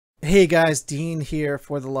Hey guys, Dean here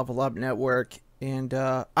for the Level Up Network, and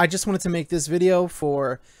I just wanted to make this video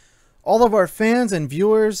for all of our fans and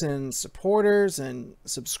viewers and supporters and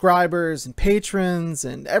subscribers and patrons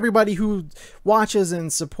and everybody who watches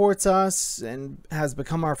and supports us and has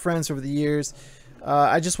become our friends over the years.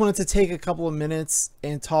 I just wanted to take a couple of minutes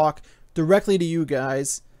and talk directly to you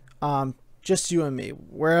guys, just you and me.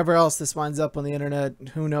 Wherever else this winds up on the internet,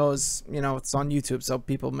 who knows? You know, it's on YouTube, so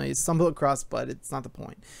people may stumble across, but it's not the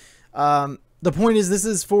point. The point is, this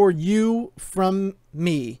is for you from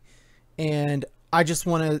me, and I just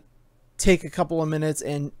want to take a couple of minutes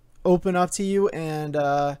and open up to you and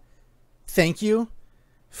thank you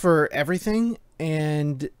for everything.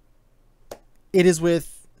 And it is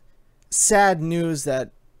with sad news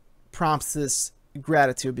that prompts this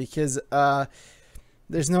gratitude, because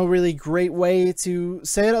there's no really great way to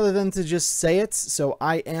say it other than to just say it. So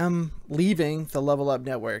I am leaving the Level Up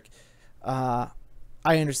Network.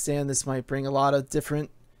 I understand this might bring a lot of different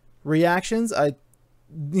reactions.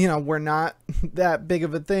 We're not that big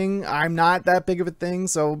of a thing. I'm not that big of a thing,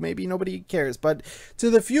 so maybe nobody cares. But to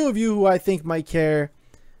the few of you who I think might care,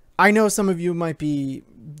 I know some of you might be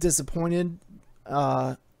disappointed,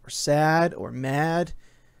 or sad, or mad,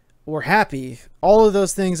 or happy. All of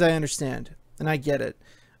those things I understand, and I get it.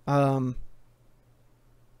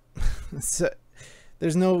 So,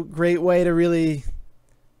 there's no great way to really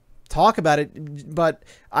talk about it, but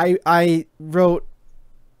I wrote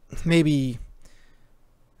maybe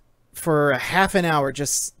for a half an hour,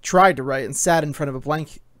 just tried to write and sat in front of a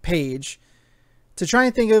blank page to try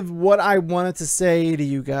and think of what I wanted to say to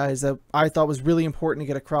you guys that I thought was really important to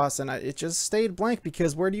get across, and it just stayed blank,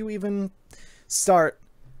 because where do you even start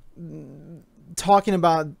talking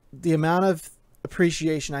about the amount of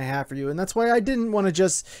appreciation I have for you? And that's why I didn't want to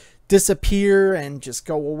just disappear and just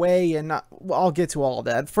go away, and not, well, I'll get to all of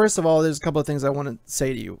that. First of all, there's a couple of things I want to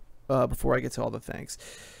say to you before I get to all the things.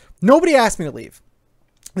 Nobody asked me to leave.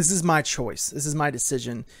 This is my choice. This is my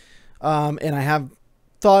decision. And I have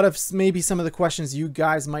thought of maybe some of the questions you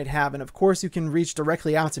guys might have. And of course, you can reach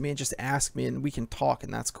directly out to me and just ask me, and we can talk,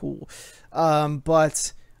 and that's cool.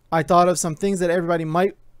 But I thought of some things that everybody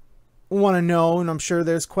might want to know, and I'm sure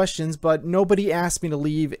there's questions, but nobody asked me to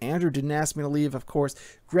leave. Andrew didn't ask me to leave, of course.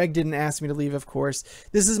 Greg didn't ask me to leave, of course.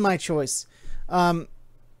 This is my choice. The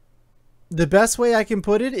best way I can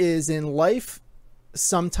put it is, in life,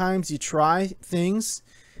 sometimes you try things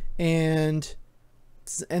and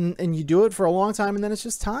you do it for a long time, and then it's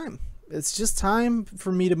just time. It's just time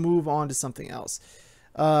for me to move on to something else.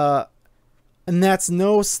 And that's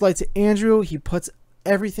no slight to Andrew. He puts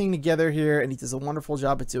everything together here, and he does a wonderful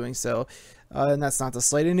job at doing so, and that's not to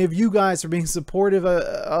slight any of you guys for being supportive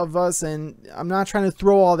of us. And I'm not trying to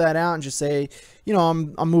throw all that out and just say, you know,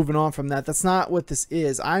 I'm moving on from that. That's not what this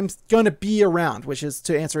is. I'm going to be around, which is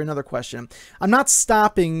to answer another question. I'm not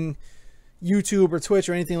stopping YouTube or Twitch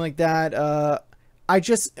or anything like that.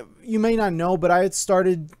 You may not know, but I had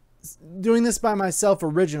started doing this by myself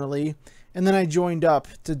originally, and then I joined up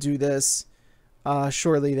to do this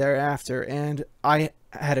shortly thereafter, and I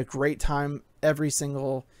had a great time every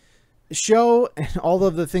single show and all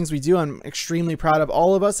of the things we do. I'm extremely proud of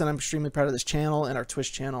all of us, and I'm extremely proud of this channel and our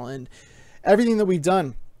Twitch channel and everything that we've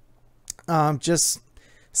done. Just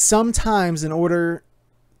sometimes, in order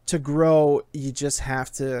to grow, you just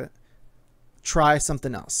have to try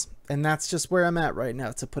something else, and that's just where I'm at right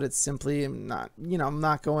now, to put it simply. I'm not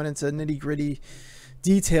going into nitty-gritty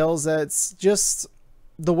details. That's just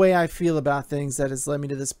the way I feel about things that has led me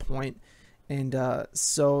to this point. And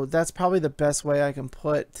so that's probably the best way I can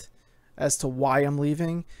put as to why I'm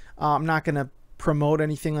leaving. I'm not going to promote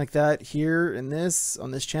anything like that here on this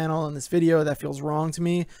channel, in this video. That feels wrong to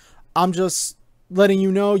me. I'm just letting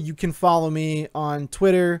you know you can follow me on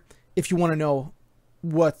Twitter if you want to know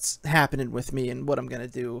what's happening with me and what I'm going to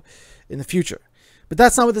do in the future. But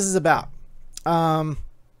that's not what this is about.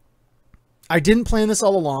 I didn't plan this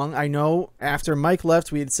all along. I know after Mike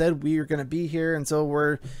left, we had said we were going to be here until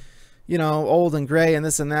we're, you know, old and gray and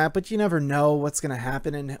this and that, but you never know what's going to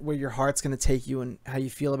happen and where your heart's going to take you and how you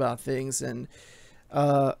feel about things. And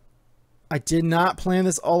I did not plan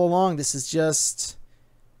this all along. This is just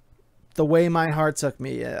the way my heart took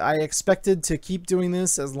me. I expected to keep doing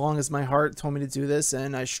this as long as my heart told me to do this,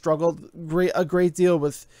 and I struggled a great deal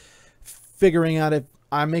with figuring out if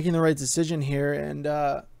I'm making the right decision here. And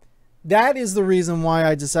that is the reason why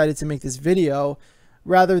I decided to make this video,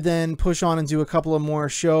 rather than push on and do a couple of more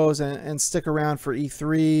shows and stick around for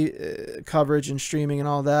E3 coverage and streaming and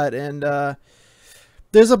all that. And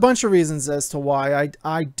there's a bunch of reasons as to why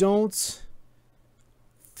I don't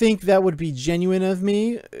think that would be genuine of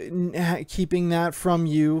me, keeping that from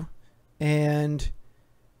you. And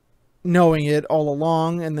knowing it all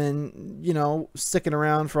along, and then, you know, sticking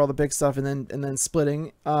around for all the big stuff, and then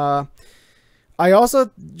splitting. I also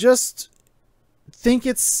just think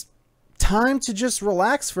it's time to just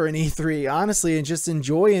relax for an E3, honestly, and just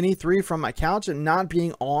enjoy an E3 from my couch and not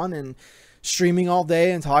being on and streaming all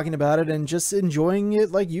day and talking about it, and just enjoying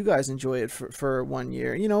it like you guys enjoy it for 1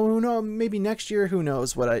 year. You know, who knows, maybe next year, who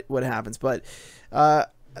knows what happens, but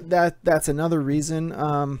that's another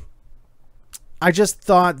reason. I just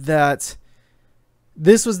thought that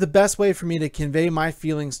this was the best way for me to convey my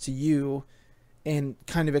feelings to you and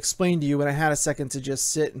kind of explain to you when I had a second to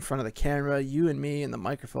just sit in front of the camera, you and me and the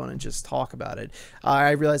microphone, and just talk about it. I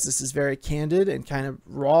realize this is very candid and kind of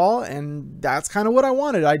raw, and that's kind of what I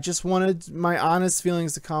wanted. I just wanted my honest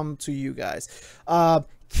feelings to come to you guys.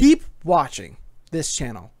 Keep watching this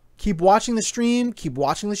channel. Keep watching the stream. Keep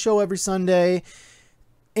watching the show every Sunday.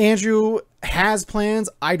 Andrew has plans.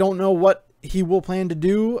 I don't know what he will plan to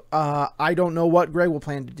do. I don't know what Greg will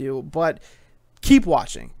plan to do, but keep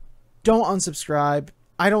watching. Don't unsubscribe.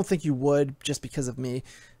 I don't think you would, just because of me.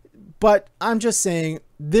 But I'm just saying,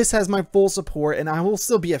 this has my full support, and I will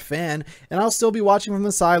still be a fan, and I'll still be watching from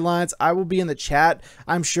the sidelines. I will be in the chat,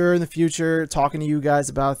 I'm sure, in the future, talking to you guys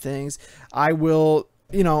about things. I will,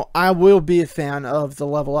 you know, I will be a fan of the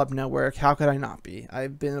Level Up Network. How could I not be?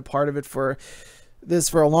 I've been a part of it for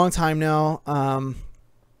a long time now.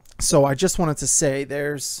 So I just wanted to say,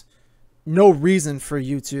 there's no reason for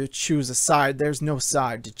you to choose a side. There's no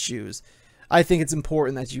side to choose. I think it's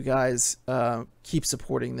important that you guys keep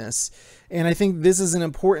supporting this. And I think this is an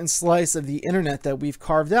important slice of the internet that we've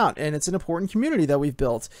carved out. And it's an important community that we've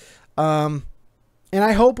built. And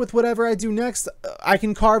I hope with whatever I do next, I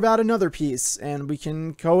can carve out another piece. And we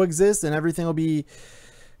can coexist, and everything will be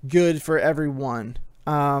good for everyone.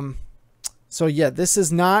 So yeah, this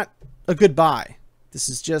is not a goodbye. This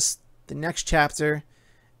is just the next chapter.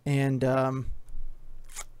 And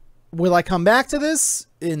will I come back to this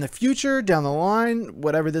in the future, down the line,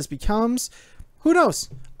 whatever this becomes? Who knows?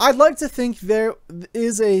 I'd like to think there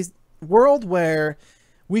is a world where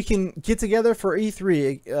we can get together for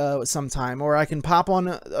E3 sometime, or I can pop on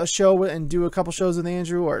a show and do a couple shows with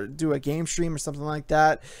Andrew, or do a game stream or something like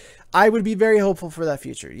that. I would be very hopeful for that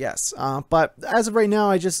future, yes. But as of right now,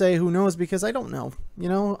 I just say who knows, because I don't know. You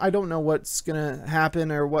know, I don't know what's going to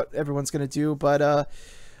happen or what everyone's going to do, but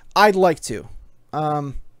I'd like to.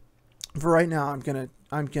 For right now,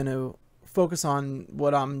 I'm gonna focus on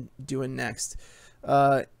what I'm doing next.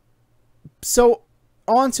 So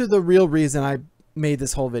on to the real reason I made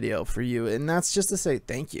this whole video for you, and that's just to say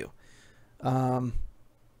thank you.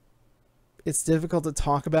 It's difficult to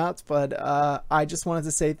talk about, but I just wanted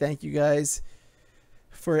to say thank you guys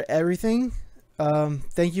for everything.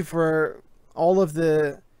 Thank you for all of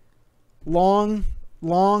the long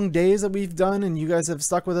days that we've done, and you guys have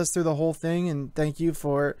stuck with us through the whole thing. And thank you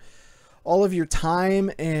for all of your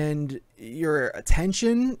time and your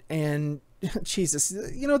attention, and Jesus,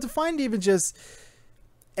 you know, to find even just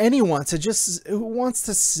anyone who wants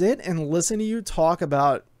to sit and listen to you talk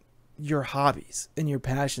about your hobbies and your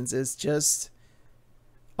passions is just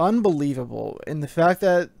unbelievable. And the fact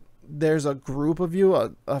that there's a group of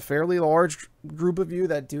you, a fairly large group of you,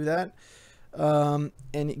 that do that, and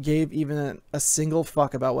it gave even a single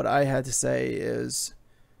fuck about what I had to say is,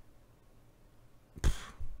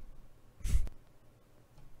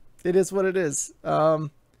 it is what it is.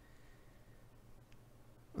 I'm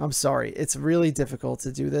sorry. It's really difficult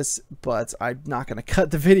to do this, but I'm not going to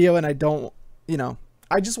cut the video, and I don't, you know,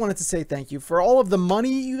 I just wanted to say thank you for all of the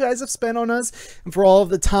money you guys have spent on us, and for all of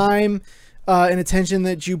the time and attention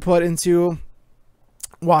that you put into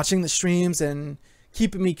watching the streams and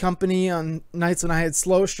keeping me company on nights when I had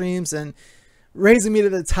slow streams, and raising me to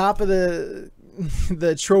the top of the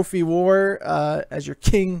trophy war as your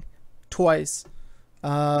king twice.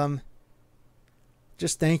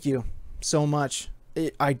 Just thank you so much.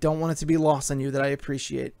 I don't want it to be lost on you that I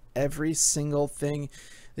appreciate every single thing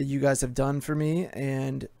that you guys have done for me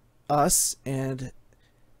and us. And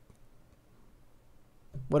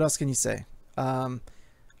what else can you say?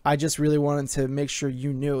 I just really wanted to make sure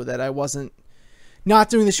you knew that I wasn't not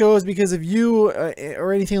doing the shows because of you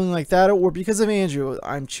or anything like that, or because of Andrew.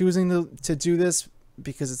 I'm choosing to do this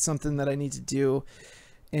because it's something that I need to do.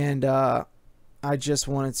 And I just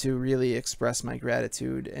wanted to really express my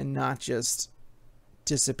gratitude and not just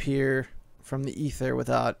disappear from the ether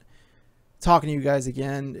without talking to you guys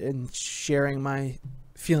again and sharing my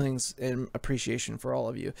feelings and appreciation for all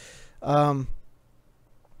of you. I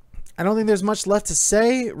don't think there's much left to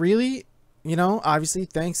say, really. You know, obviously,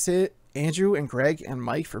 thanks to Andrew and Greg and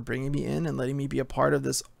Mike for bringing me in and letting me be a part of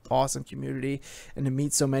this awesome community and to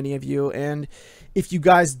meet so many of you. And if you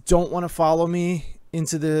guys don't want to follow me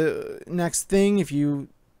into the next thing, if you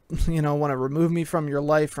want to remove me from your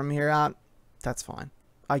life from here out, that's fine.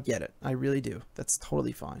 I get it. I really do. That's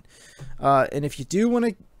totally fine. And if you do want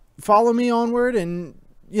to follow me onward and,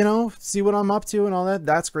 see what I'm up to and all that,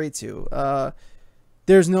 that's great too.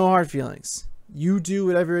 There's no hard feelings. You do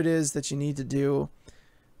whatever it is that you need to do.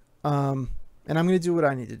 And I'm going to do what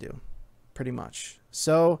I need to do, pretty much.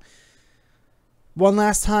 So, one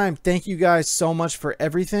last time, thank you guys so much for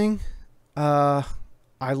everything. I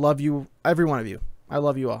love you, every one of you. I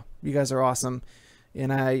love you all. You guys are awesome.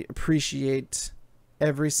 And I appreciate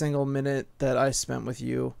every single minute that I spent with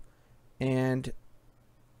you. And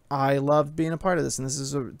I loved being a part of this. And this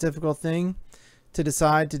is a difficult thing to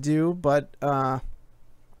decide to do. But I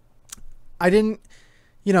didn't,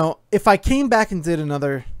 if I came back and did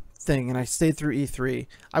another thing and I stayed through E3,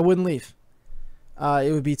 I wouldn't leave.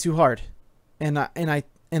 It would be too hard. And I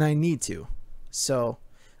need to. So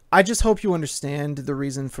I just hope you understand the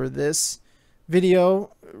reason for this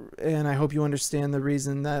video, and I hope you understand the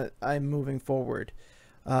reason that I'm moving forward.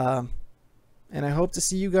 And I hope to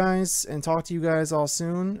see you guys and talk to you guys all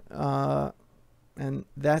soon. And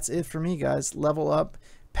that's it for me, guys. Level up,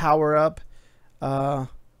 power up.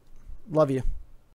 Love you.